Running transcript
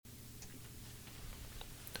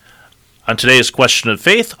On today's Question of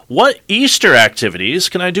Faith, what Easter activities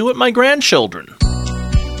can I do with my grandchildren?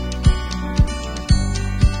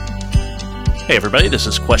 Hey everybody, this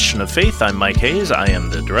is Question of Faith. I'm Mike Hayes. I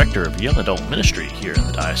am the Director of Young Adult Ministry here in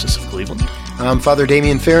the Diocese of Cleveland. I'm Father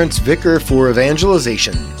Damien Ference, Vicar for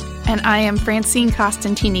Evangelization. And I am Francine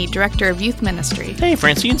Costantini, Director of Youth Ministry. Hey,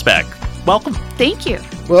 Francine's back. Welcome. Thank you.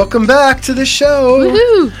 Welcome back to the show.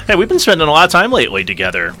 Woohoo! Hey, we've been spending a lot of time lately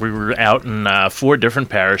together. We were out in 4 different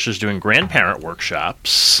parishes doing grandparent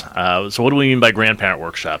workshops. So what do we mean by grandparent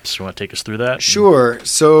workshops? You want to take us through that? Sure.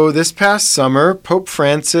 So this past summer, Pope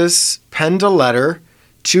Francis penned a letter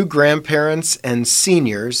to grandparents and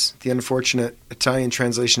seniors. The unfortunate Italian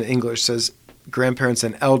translation to English says grandparents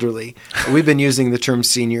and elderly. We've been using the term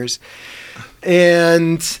seniors.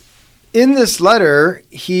 And in this letter,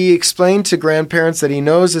 he explained to grandparents that he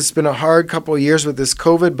knows it's been a hard couple of years with this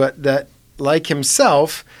COVID, but that, like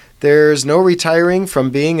himself, there's no retiring from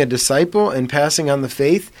being a disciple and passing on the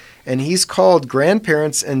faith. And he's called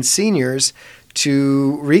grandparents and seniors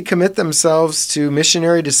to recommit themselves to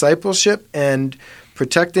missionary discipleship and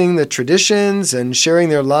protecting the traditions and sharing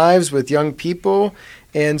their lives with young people.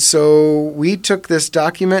 And so we took this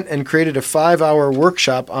document and created a 5-hour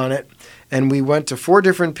workshop on it. And we went to 4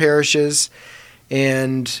 different parishes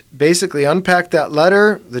and basically unpacked that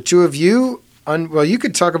letter. The two of you, you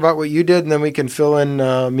could talk about what you did, and then we can fill in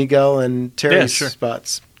Miguel and Terry's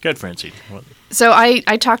spots. Good, Francine. So I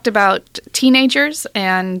talked about teenagers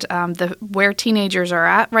and where teenagers are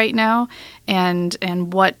at right now, and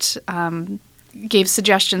what gave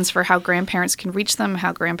suggestions for how grandparents can reach them,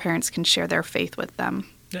 how grandparents can share their faith with them.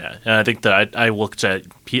 Yeah, and I think that I looked at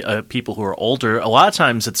people who are older. A lot of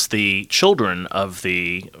times it's the children of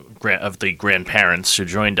the grandparents who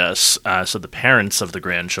joined us, so the parents of the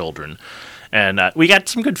grandchildren. And we got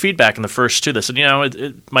some good feedback in the first 2. They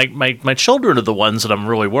said, my children are the ones that I'm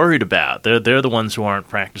really worried about. They're the ones who aren't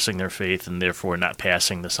practicing their faith and therefore not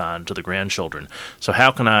passing this on to the grandchildren. So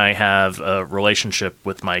how can I have a relationship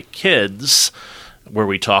with my kids where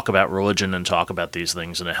we talk about religion and talk about these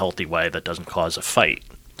things in a healthy way that doesn't cause a fight?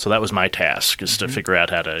 So that was my task, is to figure out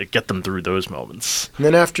how to get them through those moments. And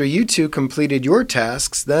then after you two completed your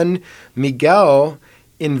tasks, then Miguel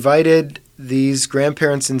invited these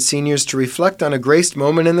grandparents and seniors to reflect on a graced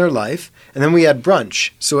moment in their life. And then we had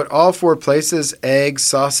brunch. So at all 4 places, eggs,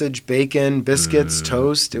 sausage, bacon, biscuits,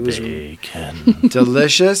 toast. It was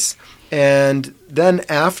delicious. And then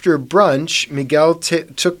after brunch, Miguel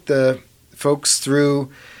took the folks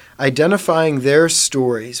through identifying their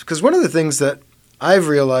stories. Because one of the things that I've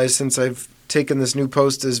realized since I've taken this new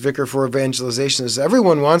post as Vicar for Evangelization is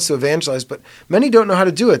everyone wants to evangelize, but many don't know how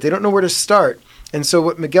to do it. They don't know where to start. And so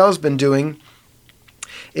what Miguel's been doing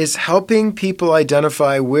is helping people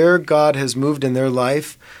identify where God has moved in their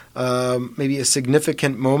life, maybe a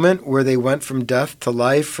significant moment where they went from death to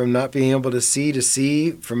life, from not being able to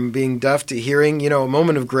see, from being deaf to hearing, a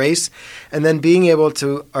moment of grace, and then being able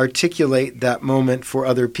to articulate that moment for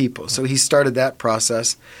other people. So he started that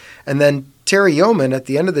process. And then Terry Yeoman, at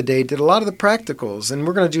the end of the day, did a lot of the practicals, and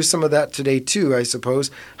we're going to do some of that today too, I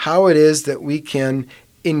suppose, how it is that we can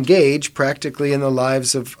engage practically in the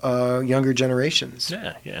lives of younger generations.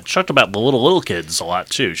 Yeah. She talked about the little kids a lot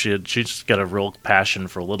too. She's got a real passion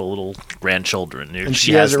for little grandchildren. And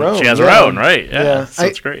she has her own. She has her own, right? Yeah. So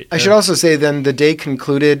that's great. I should also say then the day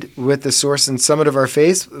concluded with the source and summit of our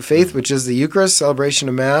faith, which is the Eucharist, celebration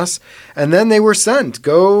of Mass, and then they were sent,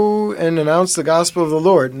 go and announce the gospel of the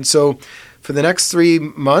Lord. And so for the next 3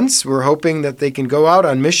 months, we're hoping that they can go out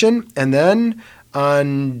on mission, and then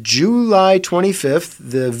on July 25th,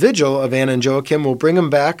 the vigil of Anna and Joachim will bring them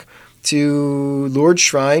back to Lourdes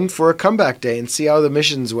Shrine for a comeback day and see how the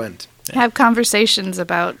missions went. Have conversations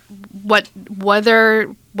about what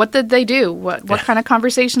did they do? What kind of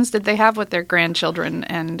conversations did they have with their grandchildren,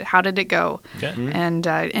 and how did it go? Yeah.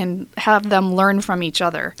 And have them learn from each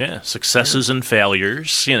other. Yeah, successes and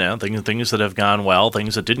failures. Things that have gone well,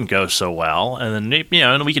 things that didn't go so well, and then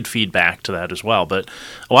and we could feed back to that as well. But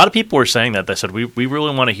a lot of people were saying that they said we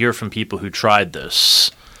really want to hear from people who tried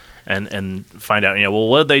this. And find out,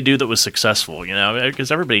 what did they do that was successful, because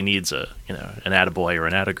everybody needs an attaboy or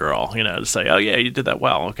an attagirl, to say, oh, yeah, you did that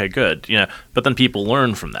well. Okay, good. But then people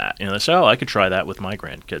learn from that. They say, oh, I could try that with my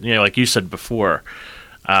grandkid. Like you said before,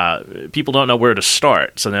 people don't know where to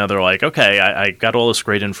start. So now they're like, okay, I got all this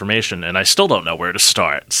great information and I still don't know where to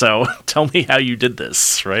start. So tell me how you did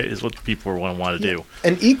this, right, is what people want to do.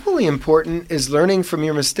 And equally important is learning from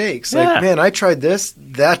your mistakes. Like, man, I tried this.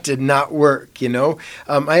 That did not work,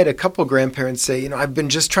 I had a couple grandparents say, I've been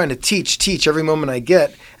just trying to teach every moment I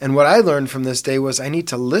get. And what I learned from this day was I need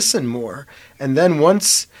to listen more And then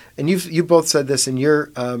once, and you both said this in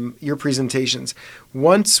your presentations,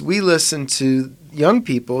 once we listen to young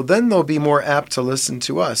people, then they'll be more apt to listen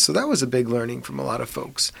to us. So that was a big learning from a lot of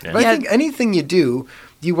folks. Yeah. But I think anything you do,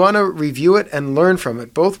 you want to review it and learn from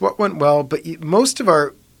it, both what went well, but most of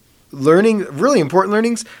our learning, really important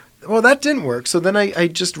learnings, well, that didn't work. So then I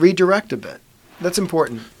just redirect a bit. That's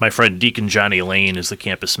important. My friend Deacon Johnny Lane is the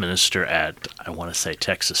campus minister at, I want to say,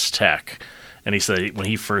 Texas Tech. And he said when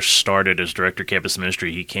he first started as director of campus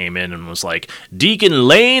ministry, he came in and was like, Deacon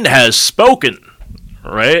Lane has spoken,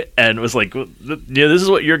 right? And was like, yeah, this is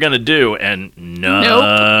what you're going to do. And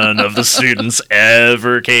none of the students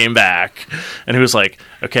ever came back. And he was like,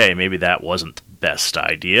 okay, maybe that wasn't the best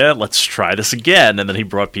idea. Let's try this again. And then he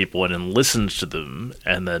brought people in and listened to them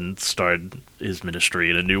and then started his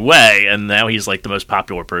ministry in a new way. And now he's like the most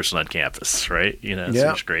popular person on campus, right? It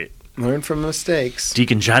seems great. Learn from mistakes.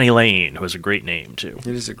 Deacon Johnny Lane, who has a great name, too. It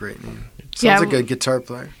is a great name. Sounds like a guitar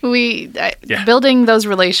player. Building those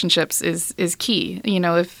relationships is key.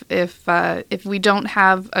 If we don't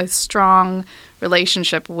have a strong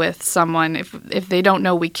relationship with someone, if they don't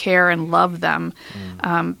know we care and love them,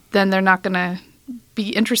 then they're not going to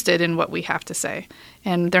be interested in what we have to say.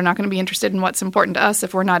 And they're not going to be interested in what's important to us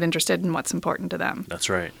if we're not interested in what's important to them. That's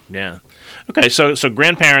right. Yeah. Okay, so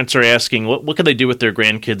grandparents are asking, what can they do with their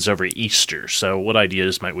grandkids over Easter? So what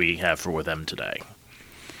ideas might we have for them today?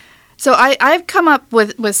 So I've come up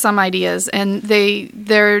with some ideas, and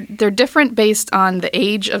they're different based on the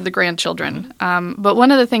age of the grandchildren. But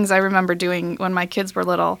one of the things I remember doing when my kids were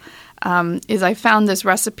little is I found this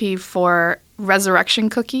recipe for resurrection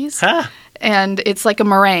cookies. Huh. And it's like a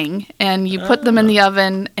meringue, and you put them in the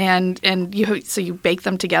oven, and you bake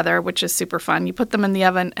them together, which is super fun. You put them in the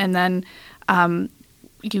oven, and then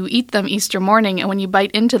you eat them Easter morning, and when you bite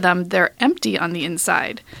into them, they're empty on the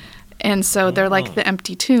inside. And so they're like the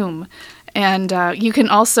empty tomb. And you can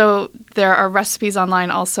also, there are recipes online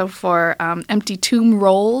also for empty tomb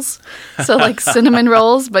rolls. So like cinnamon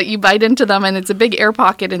rolls, but you bite into them and it's a big air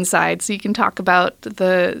pocket inside. So you can talk about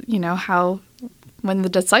how when the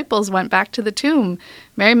disciples went back to the tomb,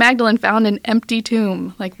 Mary Magdalene found an empty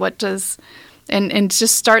tomb. Like and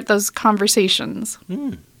just start those conversations.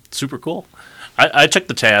 Super cool. I took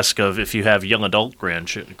the task of if you have young adult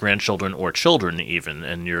grandchildren or children even,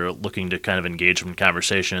 and you're looking to kind of engage them in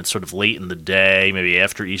conversation, it's sort of late in the day, maybe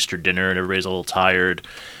after Easter dinner, and everybody's a little tired,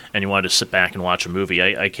 and you wanted to sit back and watch a movie.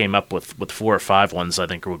 I came up with 4 or 5 ones I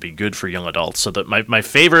think would be good for young adults. So that my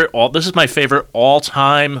favorite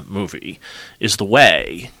all-time movie is The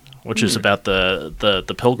Way, which is about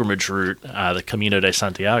the pilgrimage route, the Camino de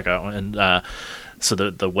Santiago, and so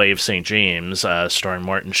the Way of St. James, starring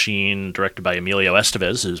Martin Sheen, directed by Emilio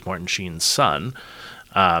Estevez, who's Martin Sheen's son,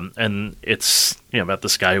 and it's about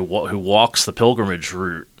this guy who walks the pilgrimage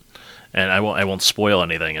route. And I won't spoil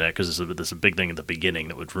anything in it because there's a big thing at the beginning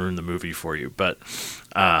that would ruin the movie for you. But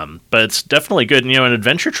it's definitely good. And, and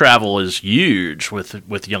adventure travel is huge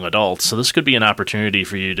with young adults. So this could be an opportunity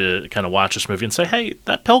for you to kind of watch this movie and say, hey,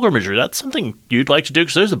 that pilgrimage route, that's something you'd like to do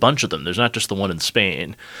because there's a bunch of them. There's not just the one in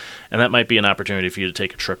Spain. And that might be an opportunity for you to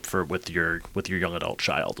take a trip with your young adult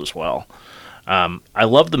child as well. I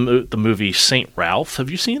love the movie St. Ralph. Have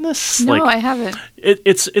you seen this? No, I haven't.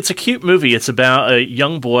 It's a cute movie. It's about a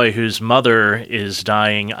young boy whose mother is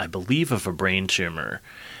dying, I believe, of a brain tumor.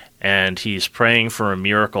 And he's praying for a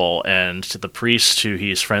miracle. And the priest who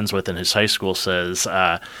he's friends with in his high school says,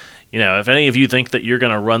 if any of you think that you're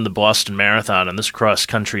going to run the Boston Marathon on this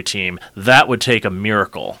cross-country team, that would take a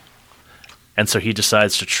miracle. And so he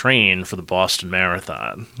decides to train for the Boston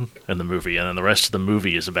Marathon in the movie. And then the rest of the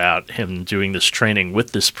movie is about him doing this training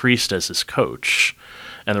with this priest as his coach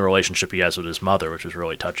and the relationship he has with his mother, which is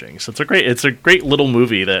really touching. So it's a great little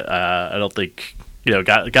movie that I don't think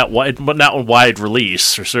got wide, but not a wide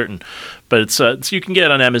release or certain, but it's you can get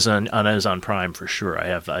it on Amazon Prime for sure.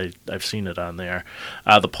 I've seen it on there.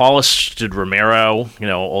 The Polished did Romero,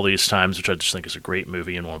 all these times, which I just think is a great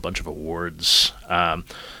movie and won a bunch of awards.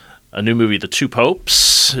 A new movie, The Two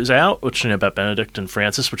Popes, is out, which is about Benedict and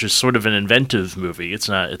Francis, which is sort of an inventive movie. It's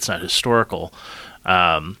not historical.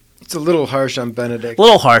 It's a little harsh on Benedict. A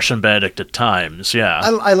little harsh on Benedict at times, yeah.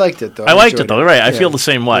 I liked it though. I liked it though, right? I feel the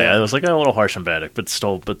same way. Yeah. I was like, a little harsh on Benedict, but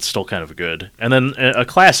still kind of good. And then a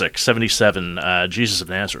classic, 1977, Jesus of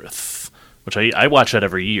Nazareth, which I watch that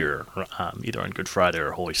every year, either on Good Friday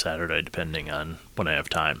or Holy Saturday, depending on when I have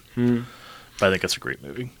time. But I think it's a great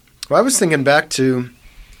movie. Well, I was thinking back to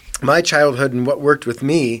my childhood and what worked with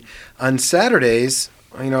me. On Saturdays,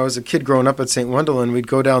 as a kid growing up at St. Wendelin, we'd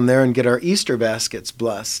go down there and get our Easter baskets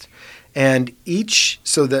blessed. and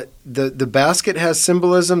so that the basket has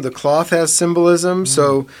symbolism, the cloth has symbolism.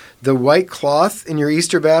 So the white cloth in your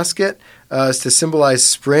Easter basket is to symbolize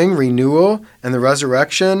spring, renewal, and the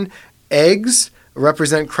resurrection. Eggs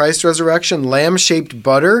represent Christ's resurrection. Lamb-shaped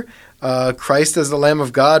butter, Christ as the Lamb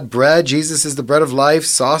of God. Bread, Jesus is the bread of life.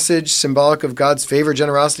 Sausage, symbolic of God's favor,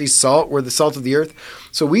 generosity. Salt, we're the salt of the earth.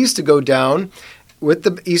 So we used to go down with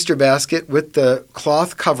the Easter basket, with the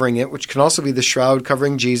cloth covering it, which can also be the shroud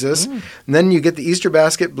covering Jesus. And then you get the Easter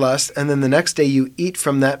basket blessed, and then the next day you eat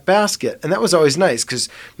from that basket. And that was always nice because,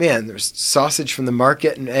 man, there's sausage from the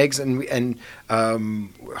market and eggs and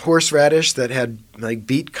horseradish that had like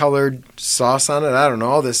beet-colored sauce on it. I don't know,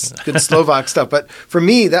 all this good Slovak stuff. But for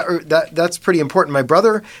me, that's pretty important. My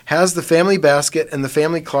brother has the family basket and the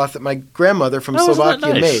family cloth that my grandmother from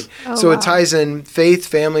Slovakia made. So it ties in faith,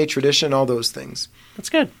 family, tradition, all those things. That's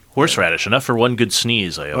good. Horseradish, enough for one good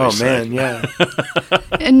sneeze, I always say. Oh, man, yeah.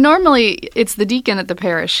 And normally it's the deacon at the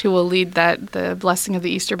parish who will lead the blessing of the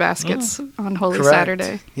Easter baskets on Holy Correct.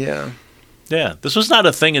 Saturday. Yeah. Yeah, this was not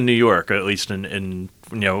a thing in New York, or at least in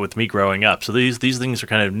with me growing up. So these things are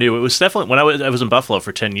kind of new. It was definitely, when I was in Buffalo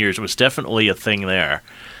for 10 years, it was definitely a thing there.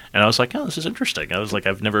 And I was like, oh, this is interesting. I was like,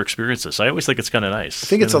 I've never experienced this. I always think it's kind of nice. I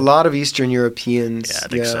think it's a lot of Eastern Europeans. Yeah, I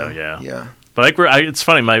think so, yeah. Yeah. But it's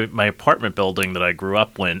funny, my apartment building that I grew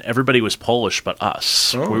up in, everybody was Polish but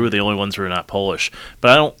us. Oh. We were the only ones who were not Polish.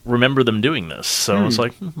 But I don't remember them doing this. So I was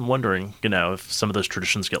like, I'm wondering, if some of those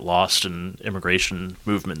traditions get lost in immigration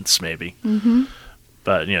movements, maybe. Mm-hmm.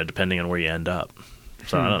 But, depending on where you end up.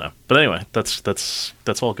 So I don't know. But anyway,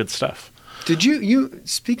 that's all good stuff. Did you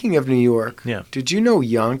speaking of New York, Yeah. Did you know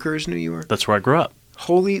Yonkers, New York? That's where I grew up.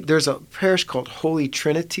 There's a parish called Holy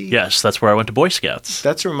Trinity. Yes, that's where I went to Boy Scouts.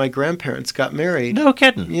 That's where my grandparents got married. No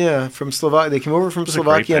kidding. Yeah, from Slovakia. They came over from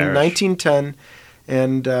Slovakia in parish. 1910,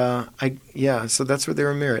 and so that's where they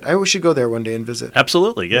were married. We should go there one day and visit.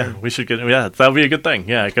 Absolutely, yeah. We should that would be a good thing.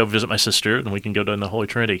 Yeah, I go visit my sister, and we can go down to Holy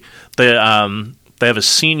Trinity. They have a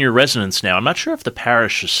senior residence now. I'm not sure if the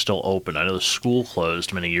parish is still open. I know the school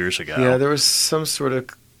closed many years ago. Yeah, there was some sort of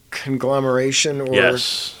conglomeration or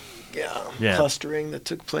Yes. Yeah. clustering that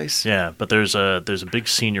took place. Yeah, but there's a big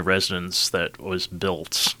senior residence that was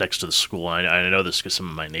built next to the school. I know this because some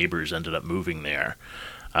of my neighbors ended up moving there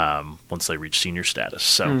once they reached senior status.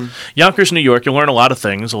 So Yonkers, New York, you'll learn a lot of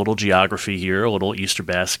things, a little geography here, a little Easter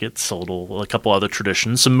baskets, a couple other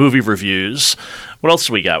traditions, some movie reviews. What else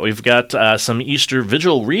do we got? We've got some Easter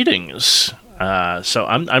Vigil readings. So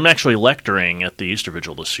I'm actually lecturing at the Easter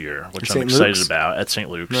Vigil this year, which I'm excited about at St.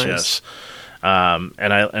 Luke's. Nice. Yes.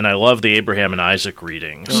 And I love the Abraham and Isaac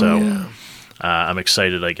reading. So I'm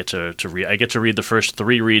excited. I get to read. I get to read the first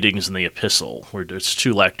 3 readings in the epistle. It's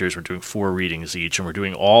 2 lectors. We're doing 4 readings each, and we're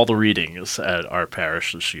doing all the readings at our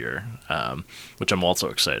parish this year, which I'm also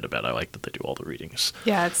excited about. I like that they do all the readings.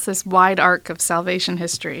 Yeah, it's this wide arc of salvation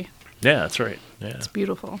history. Yeah, that's right. Yeah, it's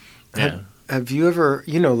beautiful. Yeah. Have you ever,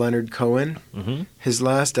 Leonard Cohen? Mm-hmm. His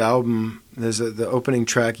last album, there's the opening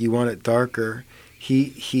track, "You Want It Darker."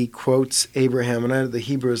 He quotes Abraham, and out of the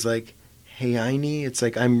Hebrew is like, "Hey, Aini." It's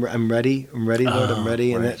like, I'm ready, Lord, I'm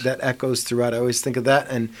ready. And right. that echoes throughout. I always think of that.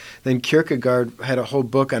 And then Kierkegaard had a whole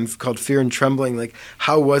book called Fear and Trembling, like,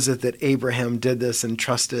 how was it that Abraham did this and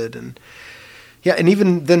trusted? And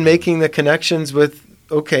even then making the connections with,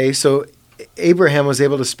 okay, so Abraham was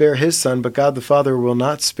able to spare his son, but God the Father will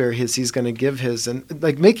not spare his. He's going to give his. And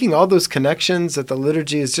like making all those connections at the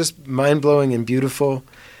liturgy is just mind-blowing and beautiful.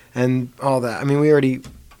 And all that. I mean, we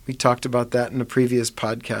talked about that in a previous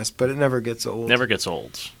podcast, but it never gets old. Never gets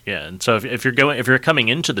old. Yeah. And so if you're coming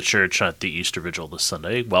into the church at the Easter Vigil this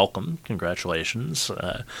Sunday, welcome, congratulations.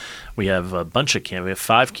 We have a bunch of we have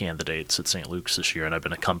 5 candidates at St. Luke's this year, and I've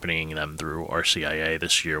been accompanying them through RCIA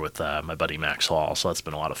this year with my buddy Max Hall. So that's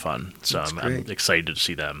been a lot of fun. So I'm excited to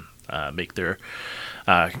see them make their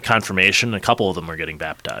confirmation. A couple of them are getting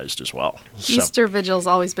baptized as well. Easter Vigil's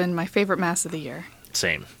always been my favorite Mass of the year.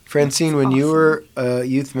 Same. Francine, when you were a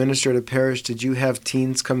youth minister at a parish, did you have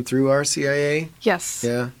teens come through RCIA? Yes.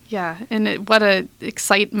 Yeah. Yeah, and what a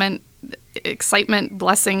excitement,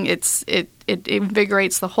 blessing! It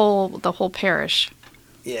invigorates the whole parish.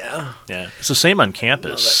 Yeah. Yeah. It's the same on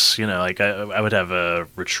campus. Like I would have a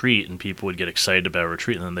retreat and people would get excited about a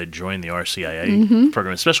retreat and then they'd join the RCIA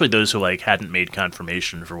program, especially those who hadn't made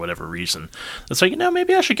confirmation for whatever reason. It's like,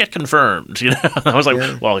 maybe I should get confirmed. I was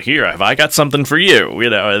like, well, here, have I got something for you?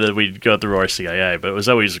 And then we'd go through RCIA, but it was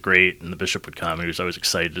always great. And the bishop would come and he was always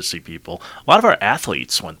excited to see people. A lot of our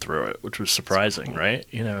athletes went through it, which was surprising, right?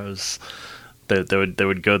 They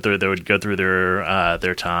would go through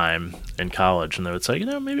their time in college, and they would say,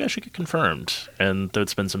 maybe I should get confirmed, and they would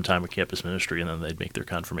spend some time with campus ministry, and then they'd make their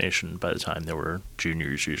confirmation by the time they were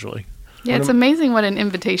juniors usually. Yeah, it's amazing what an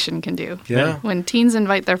invitation can do. Yeah. When teens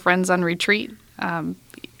invite their friends on retreat,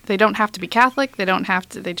 they don't have to be Catholic. They don't have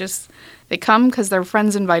to. They come because their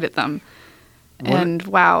friends invited them, and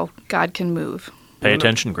wow, God can move. Pay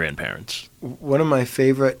attention, grandparents. One of my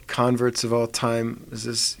favorite converts of all time is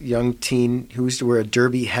this young teen who used to wear a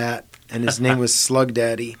derby hat, and his name was Slug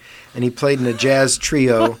Daddy, and he played in a jazz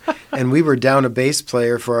trio, and we were down a bass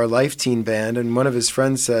player for our Life Teen band, and one of his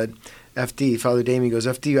friends said, FD, Father Damien goes,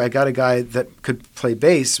 FD, I got a guy that could play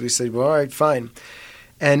bass. We said, well, all right, fine.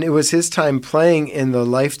 And it was his time playing in the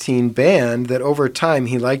Life Teen band that over time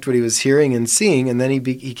he liked what he was hearing and seeing. And then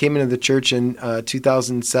he came into the church in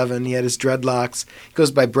 2007. He had his dreadlocks. He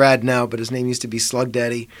goes by Brad now, but his name used to be Slug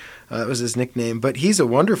Daddy. That was his nickname. But he's a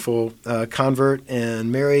wonderful convert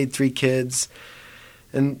and married, 3 kids.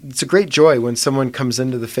 And it's a great joy when someone comes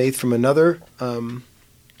into the faith from another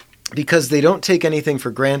because they don't take anything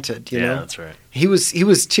for granted, you know? Yeah, that's right. He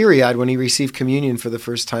was teary-eyed when he received communion for the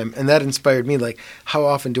first time, and that inspired me. Like, how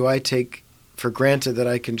often do I take for granted that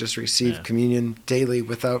I can just receive communion daily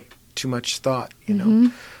without too much thought, you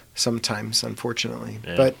know? Sometimes, unfortunately.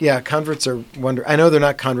 Yeah. But yeah, converts are I know they're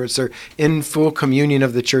not converts. They're in full communion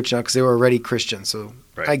of the church now because they were already Christians. So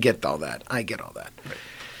Right. I get all that.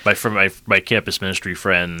 Right. My campus ministry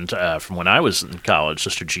friend from when I was in college,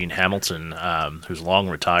 Sister Jean Hamilton, who's long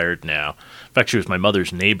retired now. In fact, she was my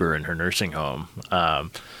mother's neighbor in her nursing home,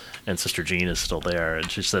 and Sister Jean is still there.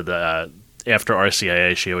 And she said that after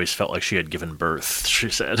RCIA, she always felt like she had given birth. She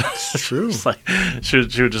said, It's true. It's like she would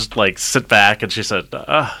just like sit back, and she said,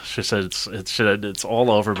 it's all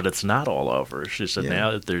over, but it's not all over. She said, now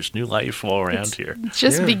that there's new life all around here. It's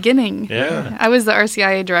just beginning. Yeah. I was the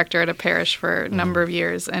RCIA director at a parish for a number of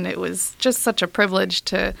years, and it was just such a privilege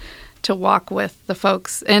to walk with the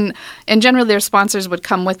folks. And generally their sponsors would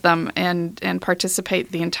come with them and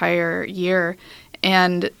participate the entire year.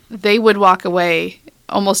 And they would walk away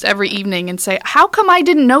almost every evening and say, how come I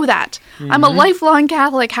didn't know that? I'm a lifelong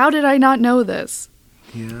Catholic. How did I not know this?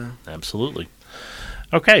 Yeah. Absolutely.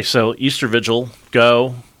 Okay, so Easter Vigil,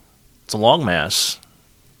 go. It's a long Mass,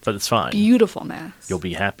 but it's fine. Beautiful Mass. You'll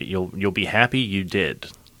be happy. You'll be happy you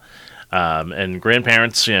did. And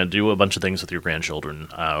grandparents, do a bunch of things with your grandchildren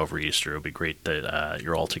over Easter. It'll be great that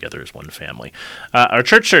you're all together as one family. Our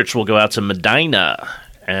church will go out to Medina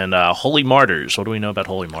and Holy Martyrs. What do we know about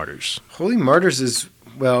Holy Martyrs? Holy Martyrs is,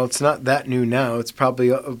 well, it's not that new now. It's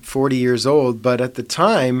probably 40 years old, but at the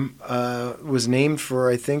time was named for,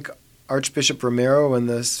 I think, Archbishop Romero and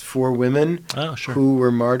the 4 women who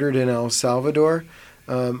were martyred in El Salvador.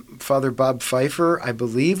 Father Bob Pfeiffer, I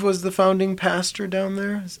believe, was the founding pastor down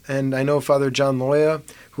there. And I know Father John Loya,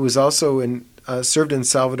 who was also served in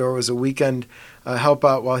Salvador, was a weekend help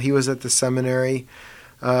out while he was at the seminary.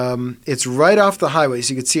 It's right off the highway,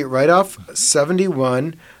 so you could see it right off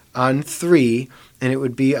 71 on 3, and it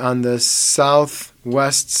would be on the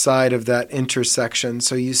southwest side of that intersection.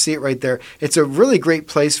 So you see it right there. It's a really great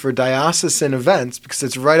place for diocesan events because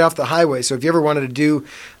it's right off the highway. So if you ever wanted to do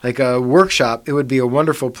like a workshop, it would be a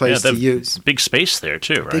wonderful place to use. Big space there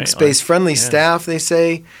too, right? Big space, friendly staff, they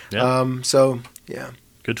say. Yeah.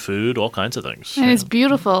 Good food, all kinds of things. And it's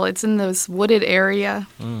beautiful. It's in this wooded area.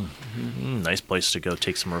 Nice place to go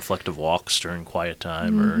take some reflective walks during quiet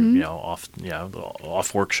time or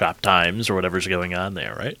off workshop times or whatever's going on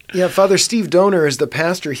there, right? Yeah, Father Steve Donor is the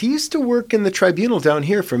pastor. He used to work in the tribunal down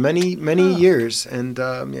here for many years, and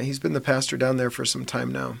he's been the pastor down there for some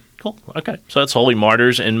time now. Cool. Okay. So that's Holy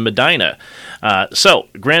Martyrs in Medina. So,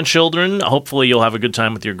 grandchildren, hopefully you'll have a good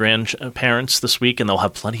time with your grandparents this week, and they'll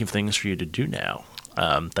have plenty of things for you to do now.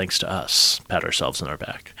 Thanks to us, pat ourselves on our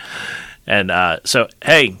back. And so,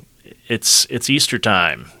 hey, it's Easter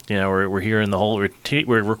time. We're here in the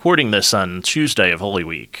we're recording this on Tuesday of Holy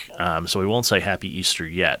Week, so we won't say Happy Easter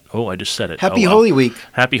yet. Oh, I just said it. Happy Holy Week.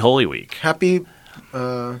 Happy Holy Week. Happy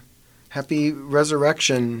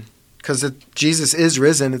resurrection, because Jesus is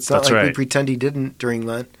risen. It's not we pretend he didn't during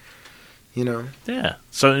Lent. Yeah.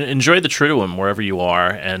 So enjoy the Triduum wherever you are,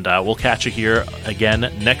 and we'll catch you here again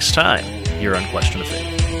next time here on Question of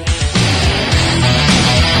Faith.